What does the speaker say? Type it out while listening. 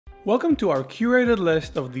Welcome to our curated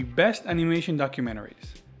list of the best animation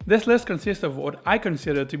documentaries. This list consists of what I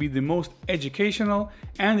consider to be the most educational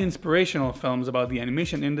and inspirational films about the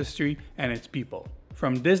animation industry and its people.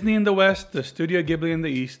 From Disney in the West to Studio Ghibli in the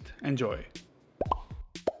East, enjoy.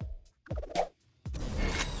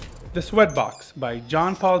 The Sweatbox by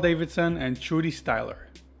John Paul Davidson and Trudie.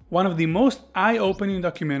 One of the most eye-opening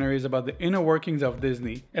documentaries about the inner workings of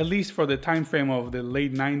Disney, at least for the time frame of the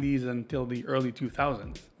late 90s until the early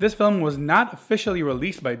 2000s. This film was not officially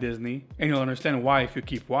released by Disney, and you'll understand why if you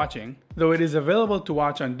keep watching, though it is available to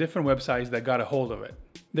watch on different websites that got a hold of it.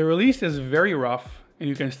 The release is very rough, and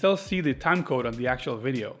you can still see the timecode on the actual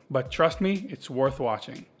video, but trust me, it's worth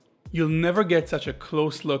watching. You'll never get such a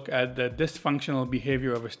close look at the dysfunctional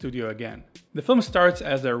behavior of a studio again. The film starts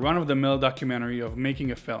as a run-of-the-mill documentary of making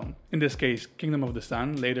a film, in this case Kingdom of the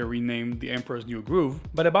Sun, later renamed The Emperor's New Groove,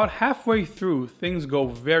 but about halfway through things go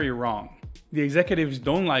very wrong. The executives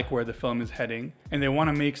don't like where the film is heading, and they want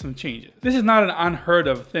to make some changes. This is not an unheard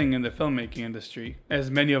of thing in the filmmaking industry, as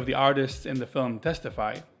many of the artists in the film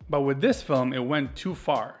testify. But with this film, it went too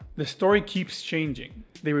far. The story keeps changing.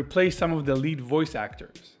 They replace some of the lead voice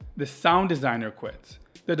actors. The sound designer quits.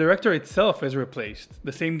 The director itself is replaced,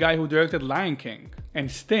 the same guy who directed Lion King.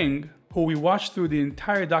 And Sting, who we watched through the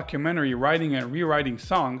entire documentary writing and rewriting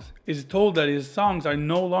songs, is told that his songs are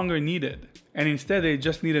no longer needed, and instead they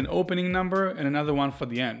just need an opening number and another one for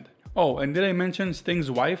the end. Oh, and did I mention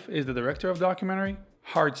Sting's wife is the director of the documentary?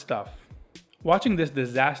 Hard stuff. Watching this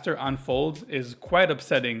disaster unfold is quite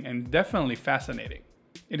upsetting and definitely fascinating.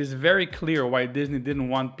 It is very clear why Disney didn't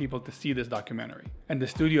want people to see this documentary, and the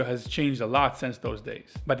studio has changed a lot since those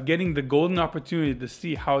days. But getting the golden opportunity to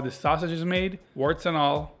see how the sausage is made, warts and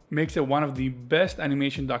all, makes it one of the best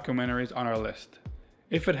animation documentaries on our list.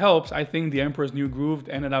 If it helps, I think The Emperor's New Groove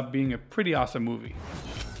ended up being a pretty awesome movie.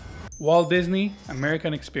 Walt Disney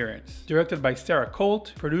American Experience, directed by Sarah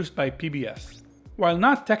Colt, produced by PBS. While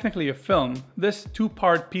not technically a film, this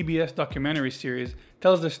two-part PBS documentary series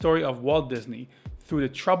tells the story of Walt Disney, through the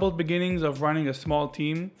troubled beginnings of running a small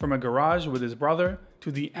team from a garage with his brother to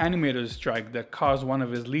the animators strike that caused one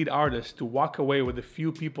of his lead artists to walk away with a few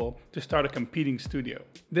people to start a competing studio.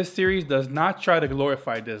 This series does not try to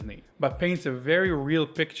glorify Disney, but paints a very real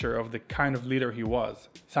picture of the kind of leader he was.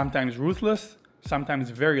 Sometimes ruthless,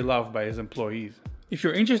 sometimes very loved by his employees. If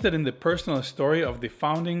you're interested in the personal story of the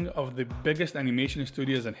founding of the biggest animation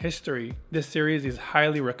studios in history, this series is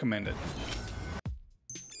highly recommended.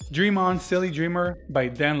 Dream On, Silly Dreamer by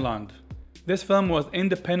Dan Lund. This film was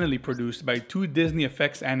independently produced by two Disney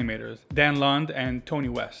effects animators, Dan Lund and Tony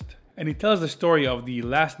West, and it tells the story of the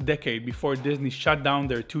last decade before Disney shut down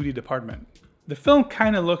their 2D department. The film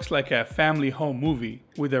kinda looks like a family home movie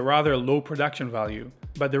with a rather low production value,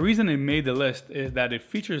 but the reason it made the list is that it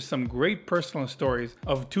features some great personal stories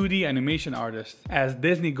of 2D animation artists as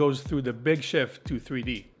Disney goes through the big shift to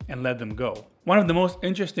 3D and let them go. One of the most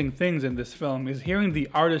interesting things in this film is hearing the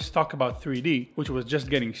artists talk about 3D, which was just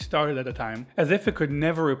getting started at the time, as if it could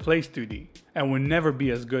never replace 2D and would never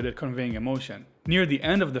be as good at conveying emotion. Near the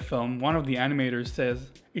end of the film, one of the animators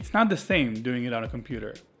says, "It's not the same doing it on a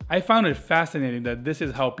computer." I found it fascinating that this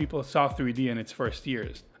is how people saw 3D in its first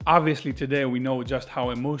years. Obviously today we know just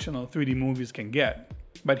how emotional 3D movies can get.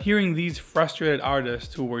 But hearing these frustrated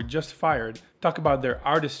artists who were just fired talk about their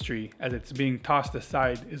artistry as it's being tossed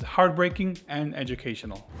aside is heartbreaking and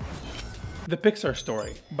educational. The Pixar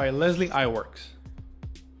Story by Iwerks.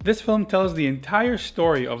 This film tells the entire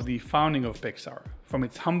story of the founding of Pixar, from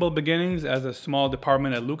its humble beginnings as a small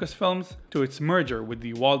department at Lucasfilms to its merger with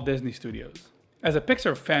the Walt Disney Studios. As a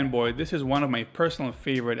Pixar fanboy, this is one of my personal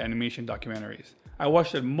favorite animation documentaries. I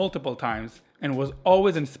watched it multiple times and was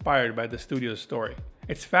always inspired by the studio's story.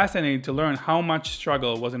 It's fascinating to learn how much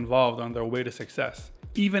struggle was involved on their way to success,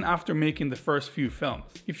 even after making the first few films.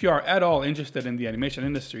 If you are at all interested in the animation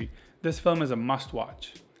industry, this film is a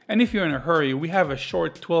must-watch. And if you're in a hurry, we have a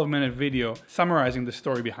short 12-minute video summarizing the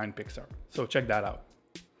story behind Pixar, so check that out.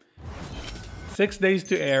 6 Days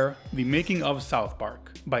to Air, The Making of South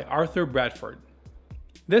Park by Bradford.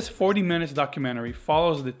 This 40 minutes documentary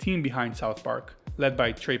follows the team behind South Park, led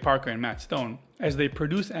by Trey Parker and Matt Stone, as they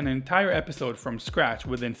produce an entire episode from scratch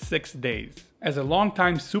within 6 days. As a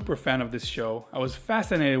longtime super fan of this show, I was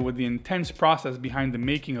fascinated with the intense process behind the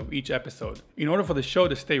making of each episode. In order for the show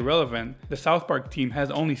to stay relevant, the South Park team has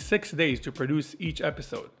only 6 days to produce each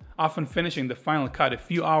episode, often finishing the final cut a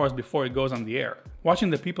few hours before it goes on the air. Watching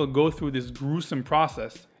the people go through this gruesome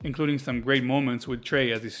process, including some great moments with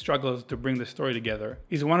Trey as he struggles to bring the story together,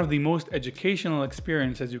 is one of the most educational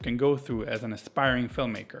experiences you can go through as an aspiring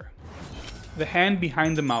filmmaker. The Hand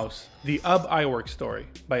Behind the Mouse, The Iwerks Story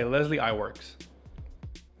by Iwerks.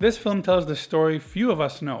 This film tells the story few of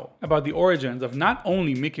us know, about the origins of not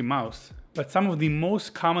only Mickey Mouse, but some of the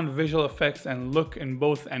most common visual effects and look in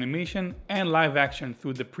both animation and live action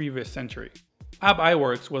through the previous century.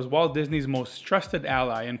 Iwerks was Walt Disney's most trusted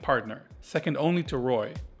ally and partner, second only to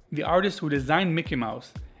Roy, the artist who designed Mickey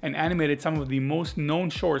Mouse and animated some of the most known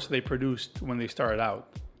shorts they produced when they started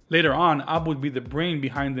out. Later on, Ab would be the brain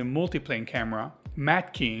behind the multiplane camera,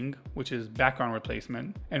 matte keying, which is background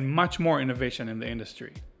replacement, and much more innovation in the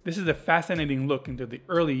industry. This is a fascinating look into the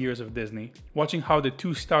early years of Disney, watching how the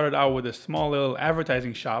two started out with a small little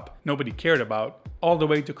advertising shop nobody cared about, all the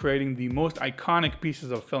way to creating the most iconic pieces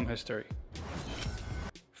of film history.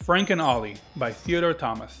 Frank and Ollie by Theodore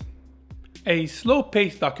Thomas. A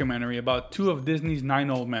slow-paced documentary about two of Disney's 9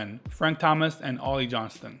 old men, Frank Thomas and Ollie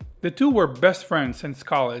Johnston. The two were best friends since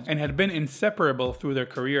college and had been inseparable through their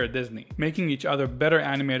career at Disney, making each other better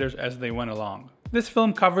animators as they went along. This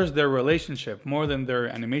film covers their relationship more than their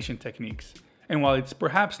animation techniques, and while it's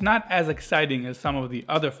perhaps not as exciting as some of the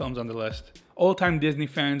other films on the list, old-time Disney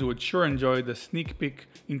fans would sure enjoy the sneak peek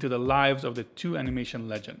into the lives of the two animation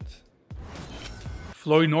legends.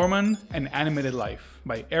 Floyd Norman, An Animated Life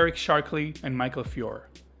by Erik, Sharkey and Michael Fiore.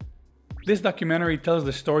 This documentary tells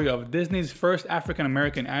the story of Disney's first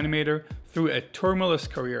African-American animator through a tumultuous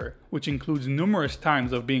career, which includes numerous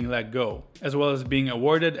times of being let go, as well as being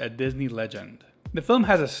awarded a Disney Legend. The film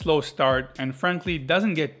has a slow start and frankly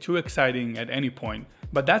doesn't get too exciting at any point,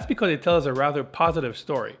 but that's because it tells a rather positive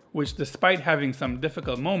story, which despite having some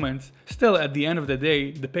difficult moments, still at the end of the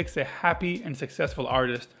day depicts a happy and successful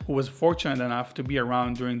artist who was fortunate enough to be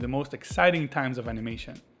around during the most exciting times of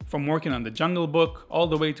animation, from working on The Jungle Book all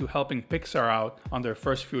the way to helping Pixar out on their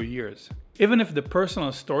first few years. Even if the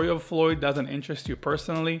personal story of Floyd doesn't interest you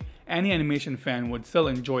personally, any animation fan would still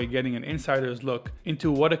enjoy getting an insider's look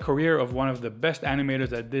into what a career of one of the best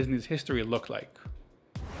animators at Disney's history looked like.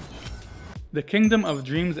 The Kingdom of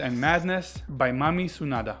Dreams and Madness by Mami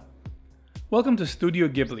Sunada. Welcome to Studio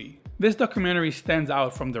Ghibli. This documentary stands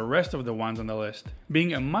out from the rest of the ones on the list,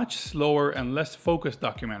 being a much slower and less focused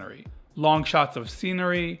documentary. Long shots of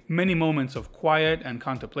scenery, many moments of quiet and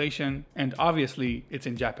contemplation, and obviously it's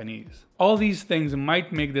in Japanese. All these things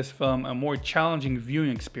might make this film a more challenging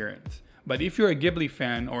viewing experience, but if you're a Ghibli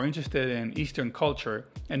fan or interested in Eastern culture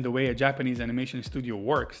and the way a Japanese animation studio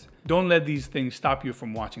works, don't let these things stop you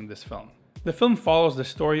from watching this film. The film follows the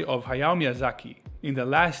story of Hayao Miyazaki in the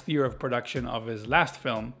last year of production of his last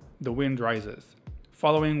film, The Wind Rises,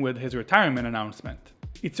 following with his retirement announcement.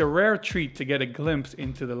 It's a rare treat to get a glimpse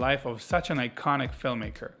into the life of such an iconic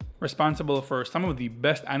filmmaker, responsible for some of the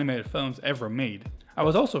best animated films ever made. I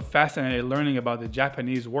was also fascinated learning about the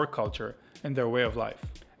Japanese work culture and their way of life.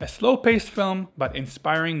 A slow-paced film, but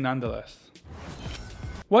inspiring nonetheless.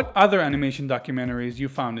 What other animation documentaries you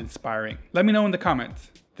found inspiring? Let me know in the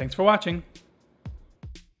comments. Thanks for watching.